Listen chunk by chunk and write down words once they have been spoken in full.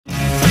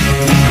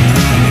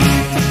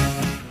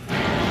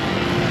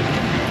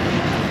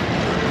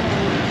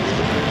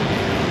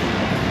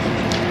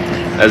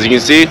As you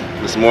can see,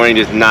 this morning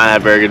does not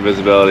have very good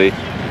visibility.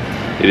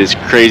 It is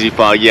crazy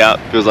foggy out.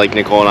 Feels like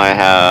Nicole and I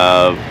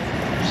have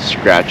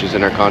scratches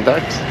in our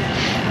contacts.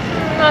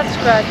 Not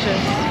scratches,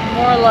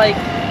 more like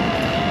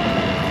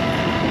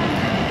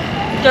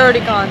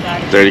dirty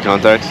contacts. Dirty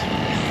contacts.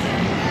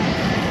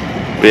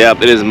 But yeah,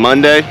 it is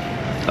Monday.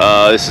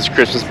 This is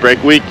Christmas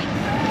break week.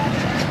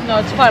 No,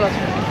 it's finals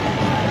week.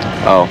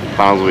 Oh,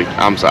 finals week.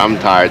 I'm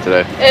tired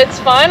today. It's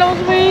finals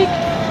week.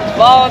 It's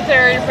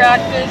voluntary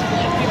practice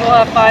because people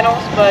have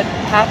finals, but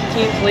half the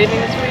team's leaving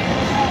this week.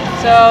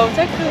 So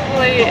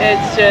technically,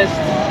 it's just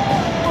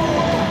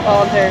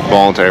voluntary practice.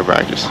 Voluntary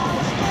practice.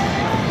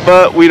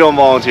 But we don't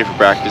volunteer for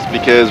practice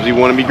because we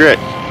want to be great.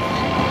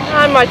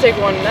 I might take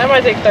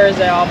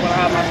Thursday off when I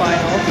have my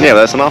finals. Yeah,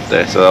 that's an off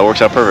day, so that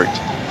works out perfect.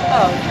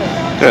 Oh, true.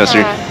 Yeah,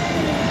 sure.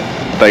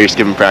 Thought you were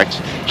skipping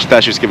practice. She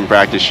thought she was skipping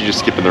practice. She's just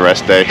skipping the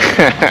rest day.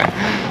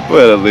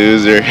 What a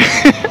loser.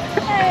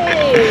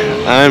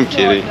 Hey. I'm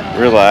kidding.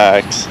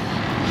 Relax.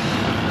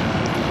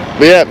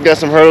 But yeah, got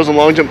some hurdles and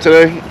long jump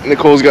today.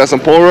 Nicole's got some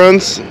pole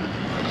runs.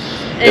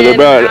 Yeah, they're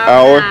about an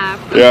hour.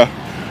 Yeah.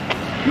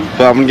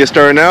 So I'm gonna get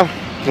started now.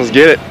 Let's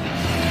get it.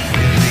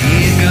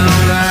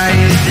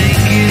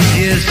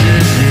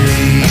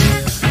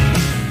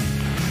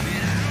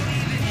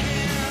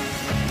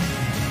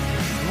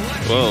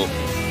 Whoa,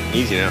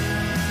 easy now.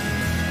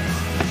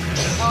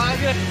 Oh, I'm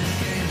good.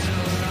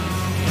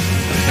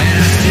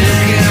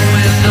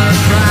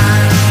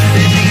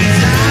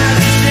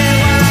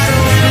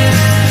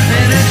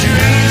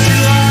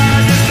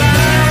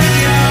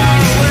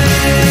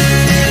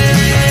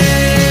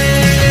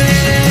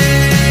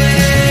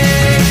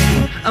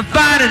 I'm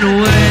finding a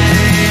way.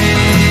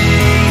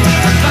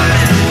 I'm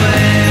finding a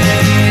way.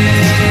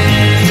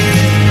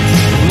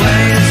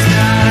 Way to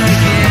start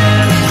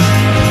again.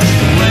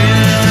 Way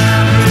that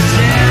I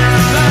pretend.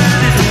 I'm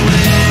finding a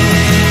way.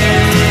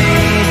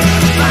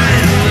 I'm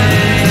finding a way.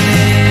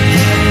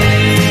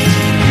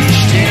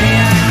 Each day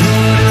I go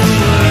to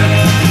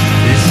work.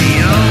 It's the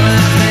only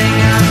thing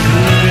I'm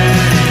good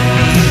at.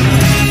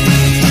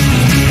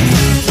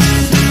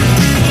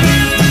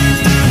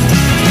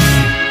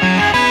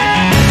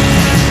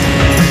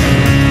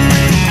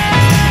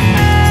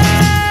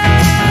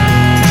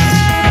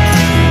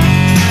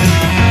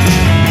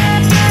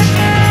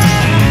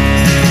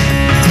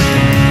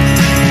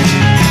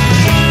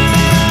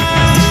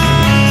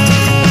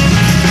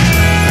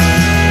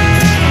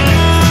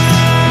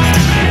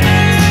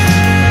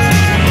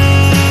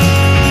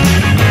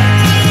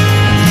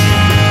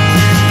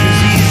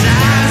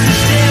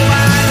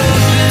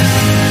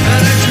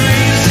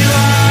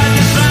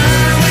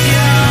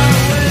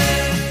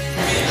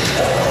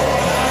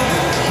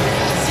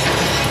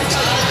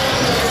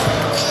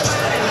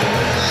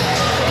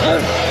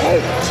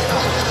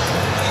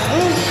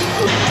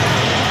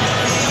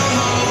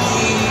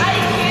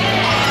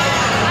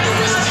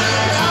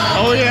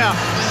 Oh yeah.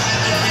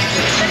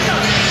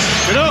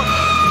 Get up.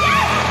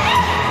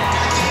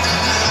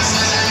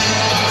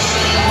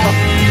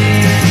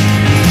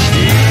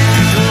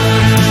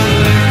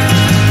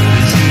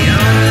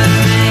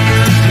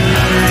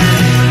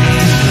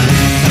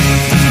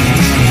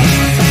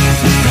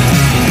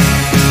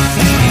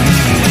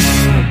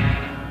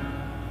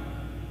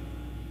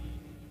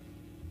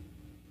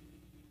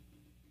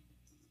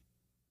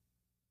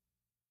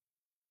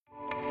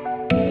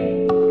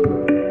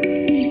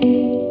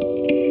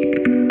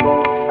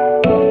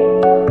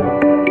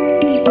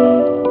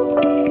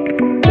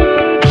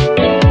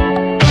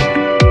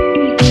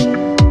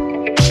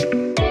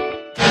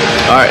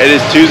 Alright, it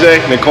is Tuesday.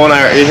 Nicole and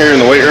I are in here in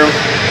the weight room.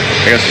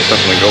 I got some stuff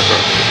on the GoPro.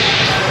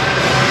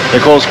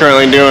 Nicole's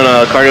currently doing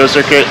a cardio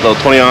circuit, little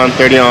 20 on,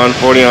 30 on,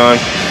 40 on.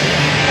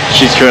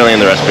 She's currently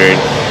in the rest period.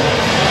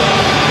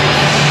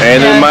 And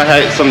then might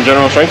have some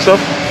general strength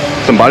stuff,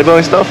 some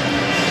bodybuilding stuff.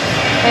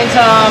 And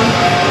some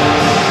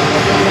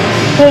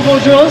pole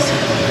drills.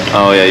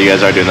 Oh yeah, you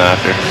guys are doing that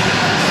after.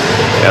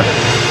 Yeah.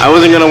 I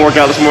wasn't gonna work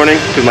out this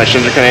morning because my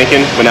shins are kind of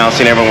aching, but now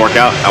seeing everyone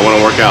work out, I want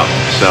to work out.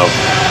 So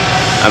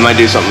I might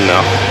do something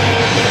now.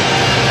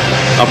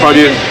 I'll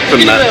probably do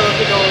some med.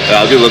 Yeah,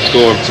 I'll do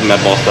elliptical or some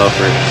med ball stuff.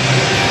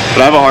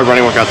 But I have a hard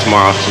running workout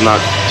tomorrow, so I'm not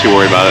too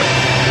worried about it.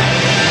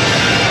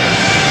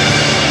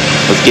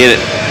 Let's get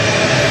it.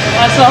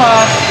 I still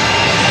have.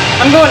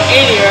 I'm going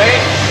 80, right?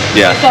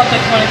 Yeah. I still have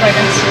like 20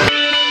 seconds.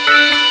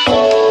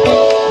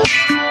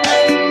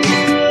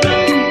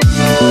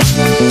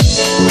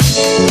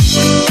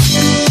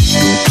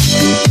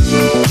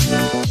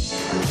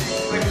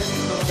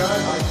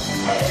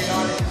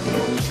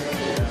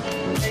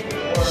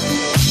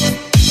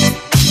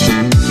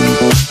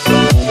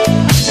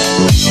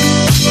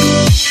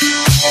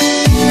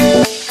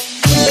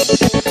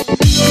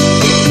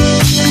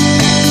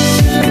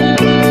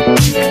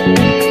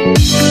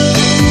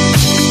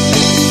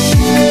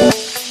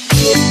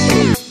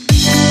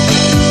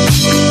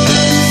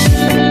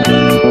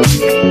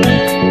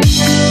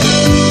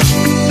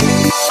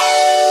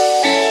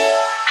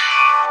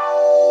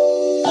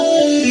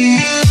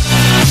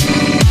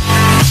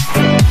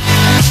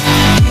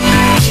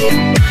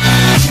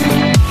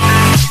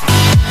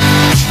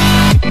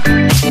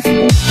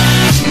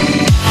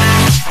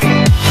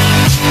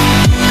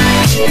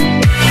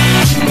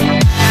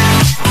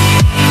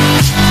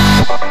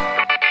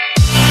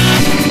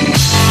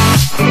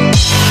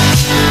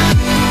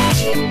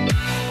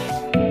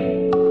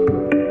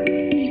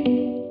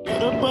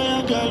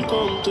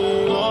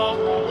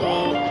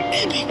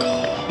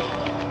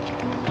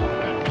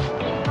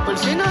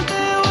 Si no te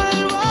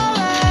vuelvo a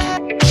ver.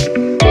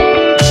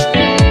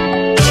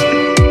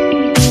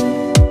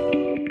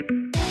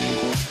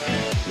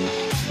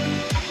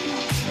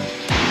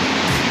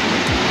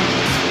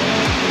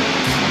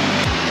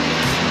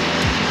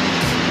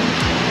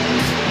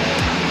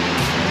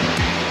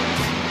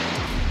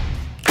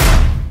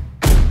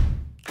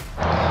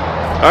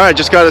 Alright,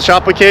 just got a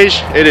shopping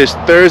cage. It is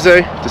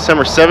Thursday,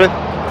 December 7th.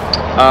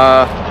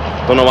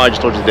 Don't know why I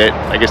just told you the date.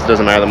 I guess it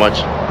doesn't matter that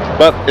much.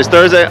 But it's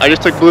Thursday. I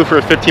just took Blue for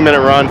a 15-minute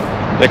run.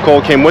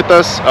 Nicole came with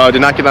us.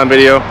 Did not get on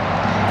video.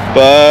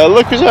 But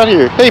look who's out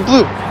here. Hey,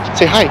 Blue.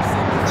 Say hi.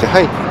 Say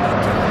hi.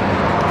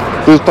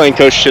 Blue's playing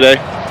coach today.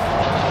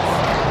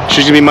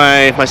 She's going to be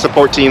my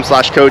support team /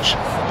 coach.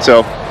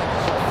 So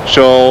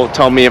she'll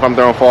tell me if I'm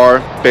throwing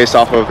far based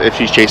off of if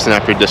she's chasing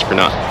after a disc or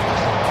not.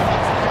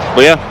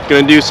 But yeah,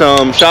 gonna do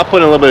some shot put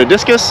and a little bit of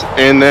discus,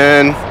 and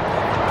then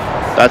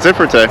that's it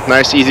for today.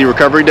 Nice, easy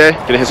recovery day.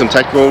 Gonna hit some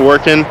technical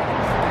work in.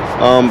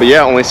 But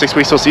yeah, only 6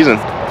 weeks till season,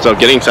 so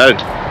getting excited.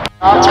 Just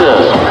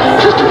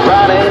a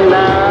Friday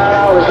night,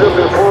 I was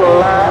looking for a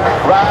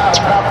line, right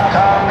up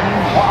time,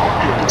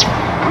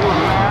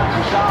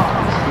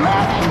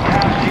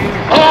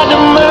 had to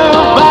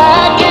move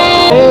back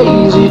in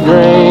easy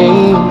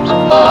dreams.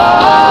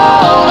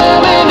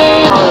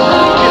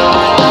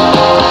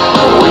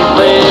 We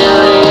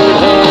buried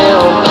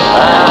him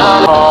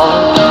out on.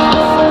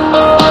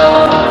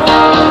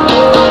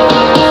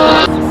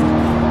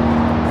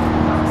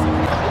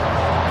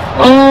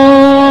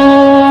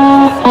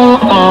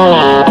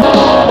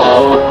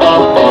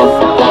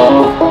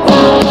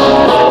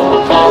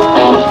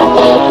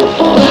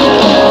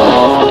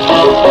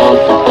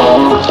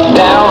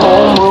 Down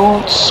home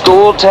roots,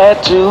 school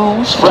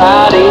tattoos,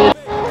 Friday.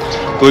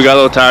 Blue got a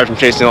little tired from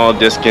chasing all the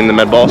disc in the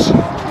med balls.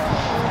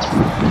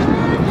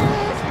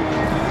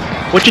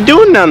 What you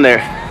doing down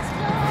there?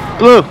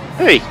 Blue,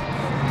 hey.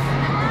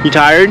 You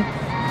tired?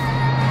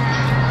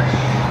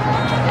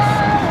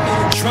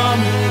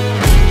 Drum,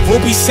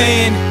 we'll be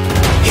saying,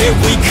 here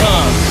we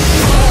come.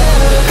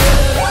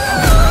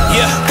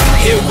 Yeah,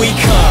 here we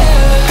come.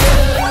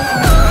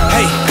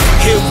 Hey,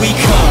 here we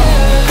come.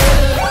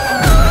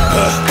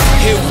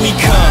 Here we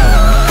come.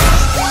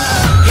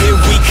 Here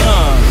we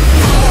come.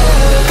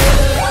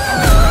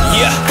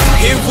 Yeah,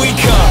 here we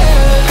come.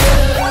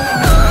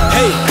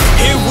 Hey,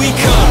 here we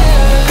come.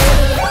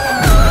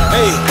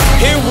 Hey,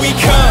 here we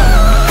come.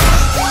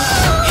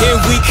 Here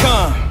we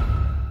come.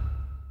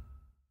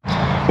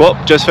 Well,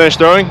 just finished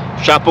throwing.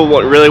 Shot put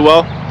went really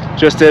well.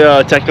 Just did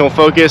a technical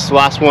focus.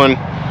 Last one,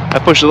 I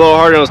pushed a little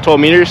harder. It was 12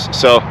 meters,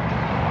 so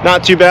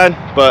not too bad.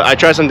 But I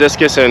tried some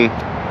discus and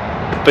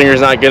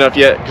finger's not good enough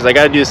yet because I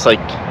gotta do this, like,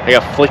 I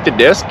gotta flick the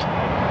disc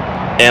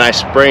and I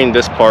sprained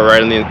this part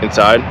right on the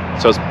inside,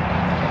 so it's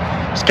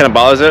kind of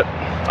bothers it.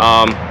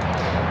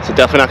 So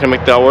definitely not gonna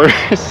make that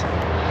worse.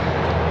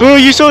 Boo,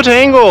 you so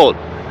tangled.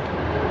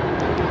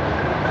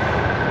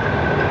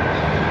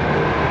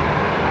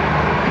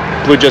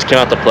 Blue just came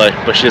out to play,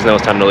 but she doesn't know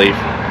it's time to leave,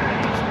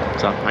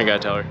 so I gotta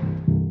tell her.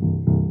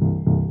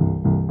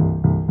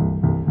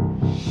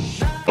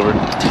 Over.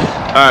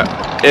 All right,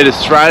 it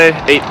is Friday,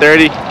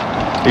 8:30.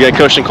 We got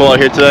Coach Nicole out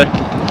here today.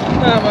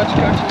 Not much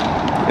coaching.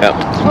 Yep.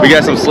 We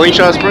got some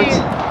slingshot sprints.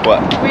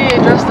 What? We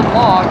addressed the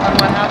vlog on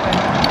what happened.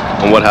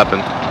 And what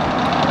happened?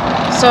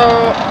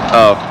 So,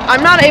 Oh.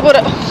 I'm not able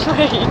to,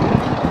 wait.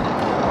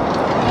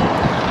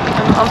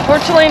 I'm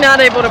unfortunately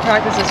not able to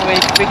practice this week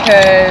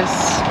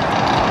because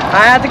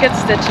I had to get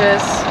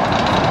stitches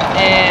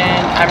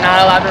and I'm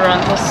not allowed to run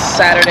until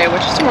Saturday,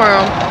 which is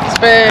tomorrow. It's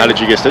been... How did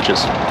you get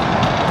stitches?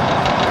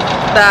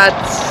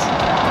 That's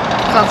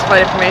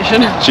classified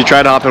information. She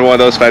tried to hop in one of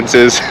those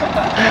fences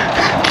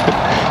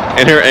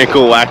and her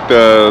ankle whacked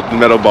the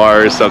metal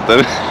bar or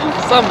something.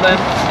 Something.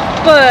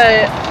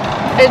 But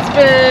it's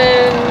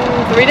been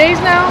 3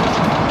 days now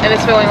and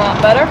it's feeling a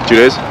lot better. 2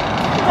 days?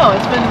 No,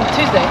 it's been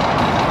Tuesday.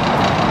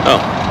 Oh.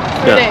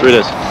 3 Yeah, days. 3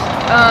 days.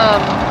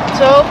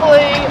 So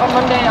hopefully on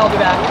Monday I'll be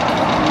back.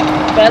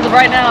 But as of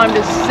right now, I'm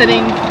just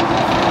sitting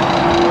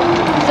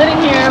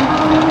here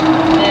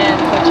and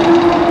coaching.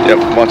 Yep,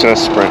 watching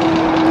us sprint.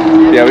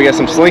 Yeah, we got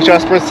some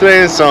slingshot sprints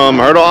today and some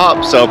hurdle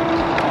hops, so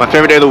my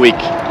favorite day of the week.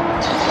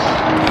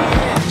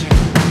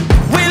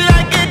 We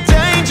like it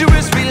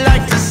dangerous, we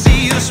like to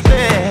see you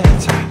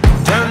spit.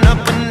 Turn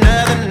up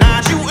another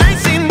notch, you ain't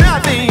seen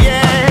nothing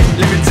yet.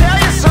 Let me tell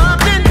you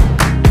something,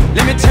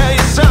 let me tell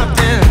you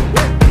something.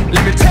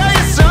 Let me tell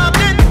you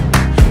something,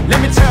 let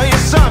me tell you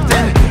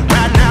something.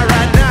 Right now,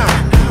 right now.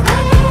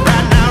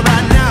 Right now,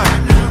 right now.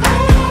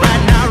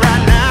 Right now,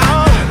 right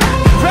now.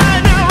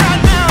 Right now,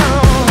 right now.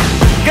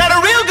 Got a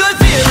real good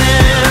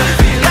feeling.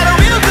 Got a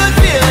real good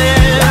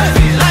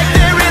feeling. Like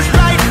there is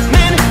light